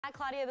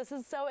Claudia, this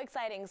is so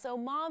exciting. So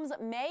Moms,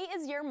 May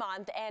is your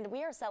month and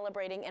we are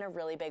celebrating in a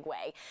really big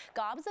way.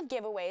 Gobs of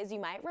giveaways. You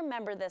might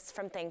remember this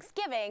from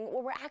Thanksgiving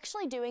where we're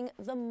actually doing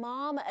the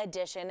Mom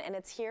Edition and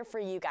it's here for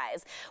you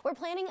guys. We're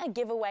planning a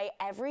giveaway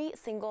every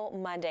single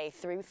Monday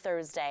through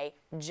Thursday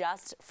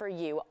just for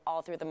you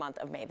all through the month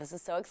of May. This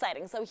is so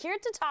exciting. So here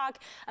to talk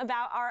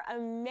about our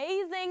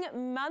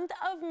amazing month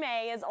of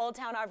May is Old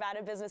Town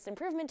Arvada Business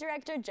Improvement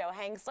Director Joe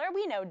Hangsler.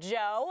 We know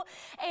Joe.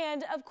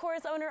 And of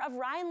course, owner of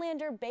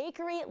Rhinelander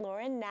Bakery,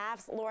 Lauren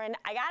Naffs. Lauren,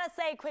 I gotta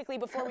say quickly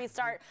before we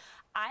start,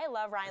 I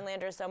love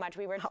Rhinelander so much.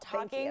 We were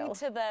talking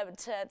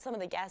to some of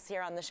the guests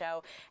here on the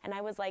show, and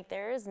I was like,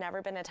 there's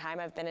never been a time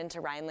I've been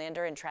into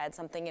Rhinelander and tried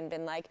something and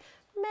been like,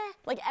 meh.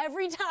 Like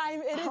every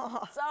time, it is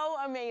so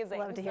amazing.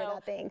 Love to hear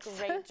that, thanks.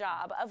 Great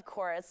job, of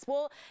course.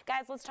 Well,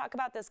 guys, let's talk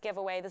about this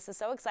giveaway. This is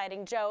so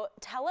exciting. Joe,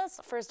 tell us,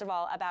 first of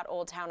all, about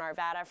Old Town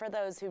Arvada for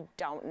those who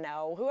don't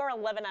know, who are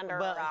living under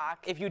a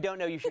rock. If you don't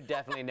know, you should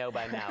definitely know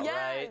by now,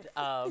 yes.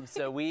 Right?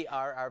 So we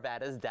are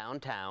Arvada's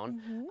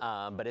downtown,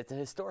 but it's a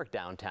historic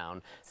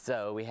downtown.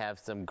 So we have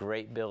some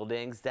great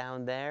buildings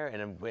down there,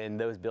 and in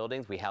those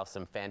buildings, we house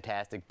some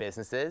fantastic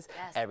businesses.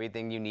 Yes.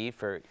 Everything you need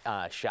for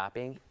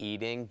shopping,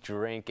 eating,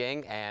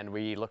 drinking, and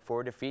we look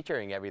forward to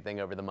featuring everything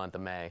over the month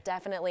of May.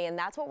 Definitely, and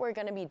that's what we're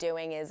going to be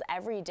doing is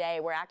every day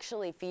we're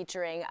actually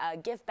featuring a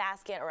gift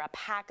basket or a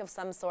pack of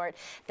some sort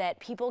that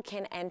people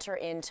can enter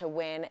in to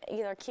win.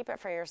 Either keep it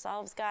for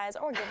yourselves, guys,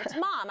 or give it to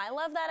Mom. I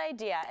love that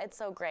idea. It's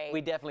so great.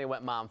 We definitely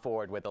went Mom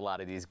forward with a lot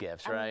of these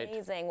gifts, right?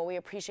 Amazing. Well, we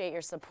appreciate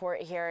your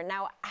support here.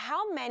 Now,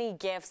 how many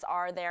gifts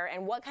are there,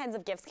 and what kinds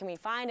of gifts can we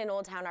find in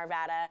Old Town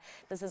Arvada?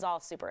 This is all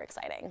super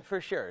exciting.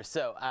 For sure.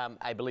 So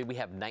I believe we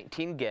have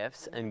 19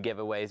 gifts and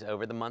giveaways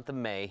over the month of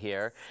May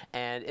here,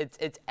 and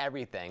it's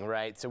everything,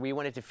 right? So we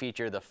wanted to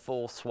feature the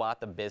full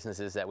swath of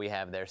businesses that we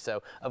have there.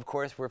 So of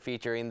course we're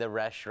featuring the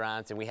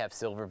restaurants, and we have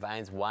Silver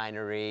Vines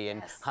Winery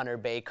and Hunter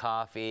Bay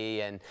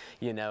Coffee, and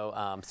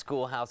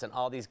Schoolhouse, and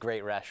all these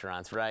great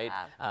restaurants, right?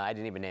 Yeah. I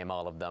didn't even name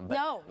all of them, but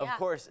of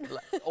course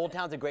Old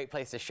Town's a great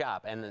place to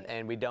shop,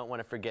 and we don't want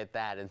to forget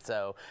that. And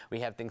so we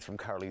have things from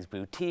Carly's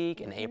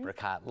Boutique and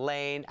Apricot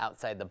Lane,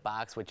 Outside the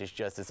Box, which is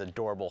just this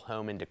adorable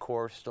home and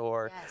decor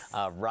store,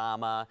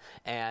 Rama,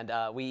 and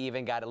we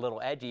even got a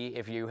little edgy.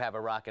 If you have a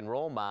rock and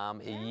roll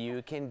mom,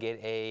 you can get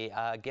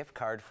a gift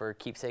card for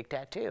Keepsake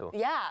Tattoo.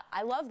 Yeah,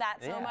 I love that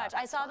so much.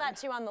 I saw that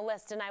too on the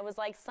list, and I was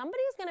like,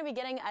 somebody's going to be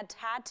getting a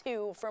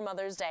tattoo for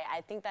Mother's Day.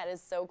 I think that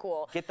is so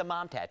cool. Get the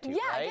mom tattoo,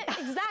 right?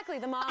 Exactly.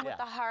 The mom with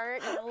the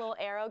heart and a little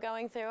arrow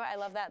going through. I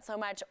love that so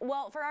much.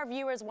 Well, for our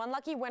viewers, one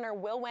lucky winner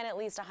will win at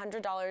least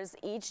 $100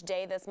 each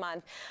day this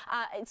month.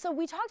 So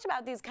we talked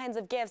about these kinds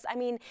of gifts. I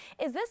mean,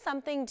 is this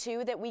something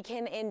too that we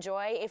can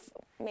enjoy if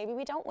maybe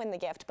we don't win the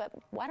gift, but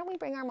why don't we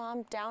bring our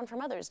mom down for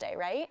Mother's Day,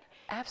 right?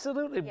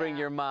 Absolutely, bring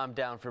your mom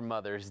down for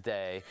Mother's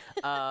Day.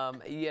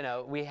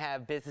 We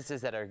have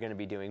businesses that are going to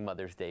be doing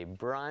Mother's Day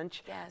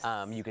brunch. Yes.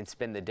 You can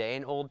spend the day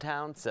in Old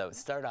Town, so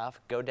start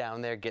off, go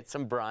down there, get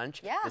some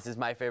brunch. Yeah. This is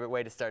my favorite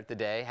way to start the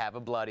day, have a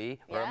bloody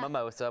or a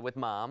mimosa with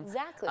Mom.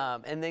 Exactly.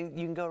 And then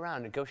you can go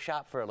around and go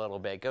shop for a little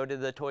bit, go to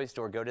the toy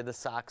store, go to the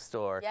sock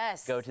store,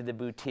 go to the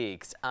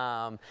boutiques.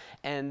 And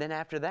then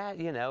after that,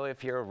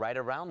 if you're right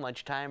around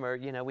lunchtime, or,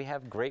 we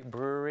have great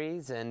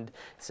breweries, and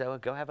so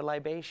go have a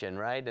libation,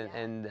 right?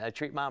 And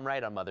treat Mom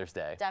right on Mother's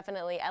Day.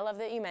 Definitely. I love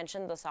that you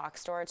mentioned the sock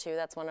store too.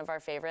 That's one of our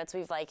favorites.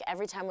 We've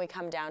every time we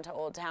come down to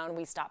Old Town,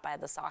 we stop by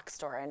the sock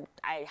store, and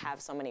I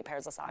have so many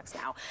pairs of socks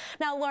now.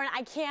 Now, Lauren,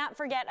 I can't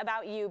forget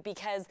about you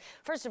because,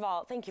 first of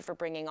all, thank you for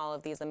bringing all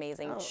of these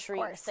amazing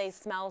treats. They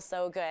smell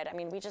so good. I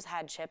mean, we just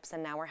had chips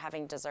and now we're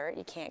having dessert.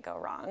 You can't go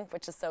wrong,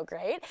 which is so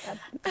great.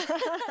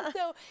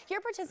 So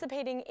you're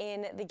participating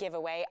in the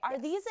giveaway. Are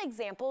these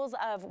examples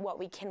of what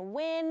we can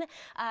win?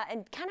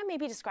 And kind of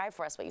maybe describe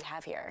for us what you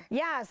have here.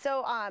 Yeah,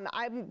 so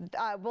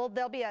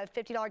there'll be a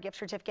 $50 gift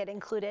certificate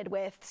included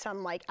with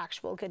some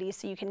actual goodies,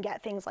 so you can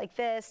get things like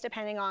this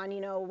depending on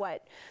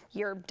what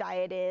your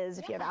diet is,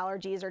 if you have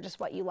allergies, or just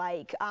what you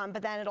like.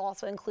 But then it'll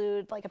also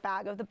include a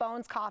bag of the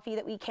Bones coffee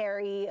that we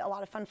carry, a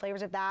lot of fun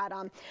flavors of that,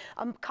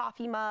 a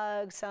coffee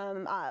mug,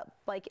 some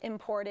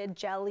imported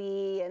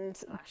jelly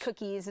and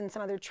cookies and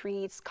some other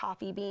treats,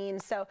 coffee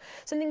beans. So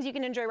some things you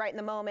can enjoy right in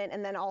the moment,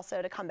 and then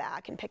also to come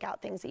back and pick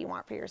out things that you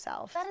want for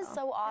yourself. That is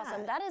so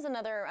awesome. That is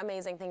another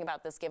amazing thing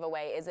about this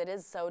giveaway is it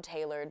is so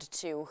tailored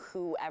to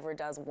whoever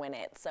does win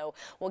it. So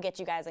we'll get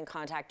you guys in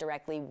contact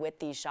directly with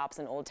these shops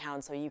in Old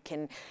Town so you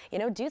can,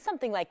 do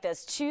something like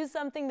this. Choose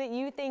something that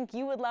you think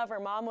you would love or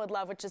Mom would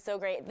love, which is so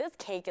great. This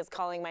cake is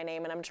calling my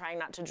name and I'm trying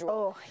not to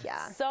drool. Oh,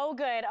 yeah. So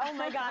good. Oh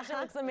my gosh, it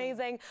looks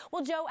amazing.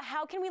 Well, Joe,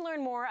 how can we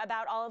learn more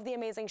about all of the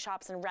amazing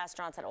shops and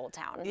restaurants at Old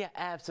Town? Yeah,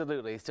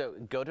 absolutely. So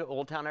go to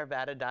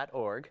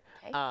oldtownarvada.org.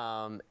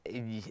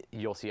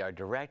 You'll see our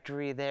directory.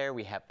 directory there.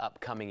 We have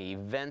upcoming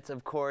events,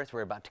 of course.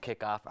 We're about to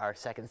kick off our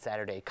second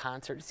Saturday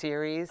concert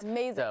series.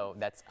 Amazing. So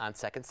that's on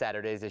second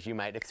Saturdays, as you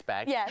might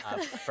expect. Yes.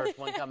 First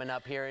one coming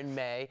up here in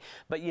May.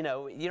 But you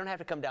know, you don't have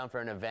to come down for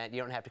an event.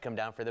 You don't have to come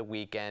down for the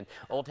weekend.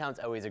 Old Town's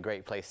always a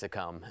great place to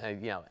come. You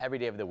know, every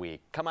day of the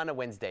week. Come on a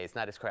Wednesday. It's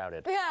not as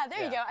crowded. Yeah,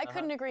 there you go. I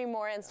couldn't agree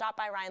more. And stop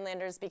by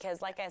Rhinelanders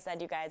because, like I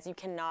said, you guys, you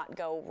cannot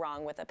go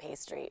wrong with a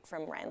pastry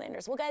from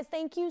Rhinelanders. Well, guys,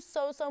 thank you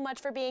so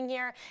much for being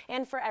here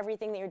and for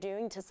everything that you're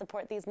doing to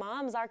support these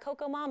moms, our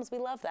Cocoa moms. We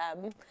love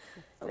them.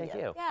 Thank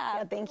you.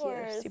 Yeah, thank you.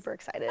 Super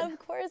excited. Of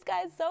course,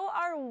 guys. So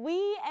are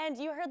we. And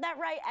you heard that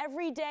right.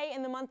 Every day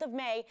in the month of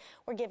May,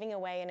 we're giving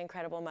away an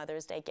incredible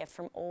Mother's Day gift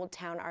from Old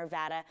Town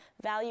Arvada,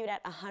 valued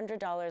at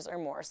 $100 or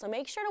more. So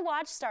make sure to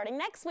watch starting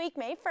next week,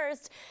 May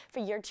 1st, for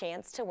your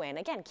chance to win.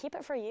 Again, keep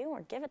it for you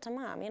or give it to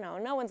mom. You know,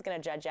 no one's going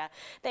to judge you.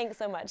 Thanks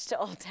so much to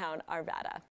Old Town Arvada.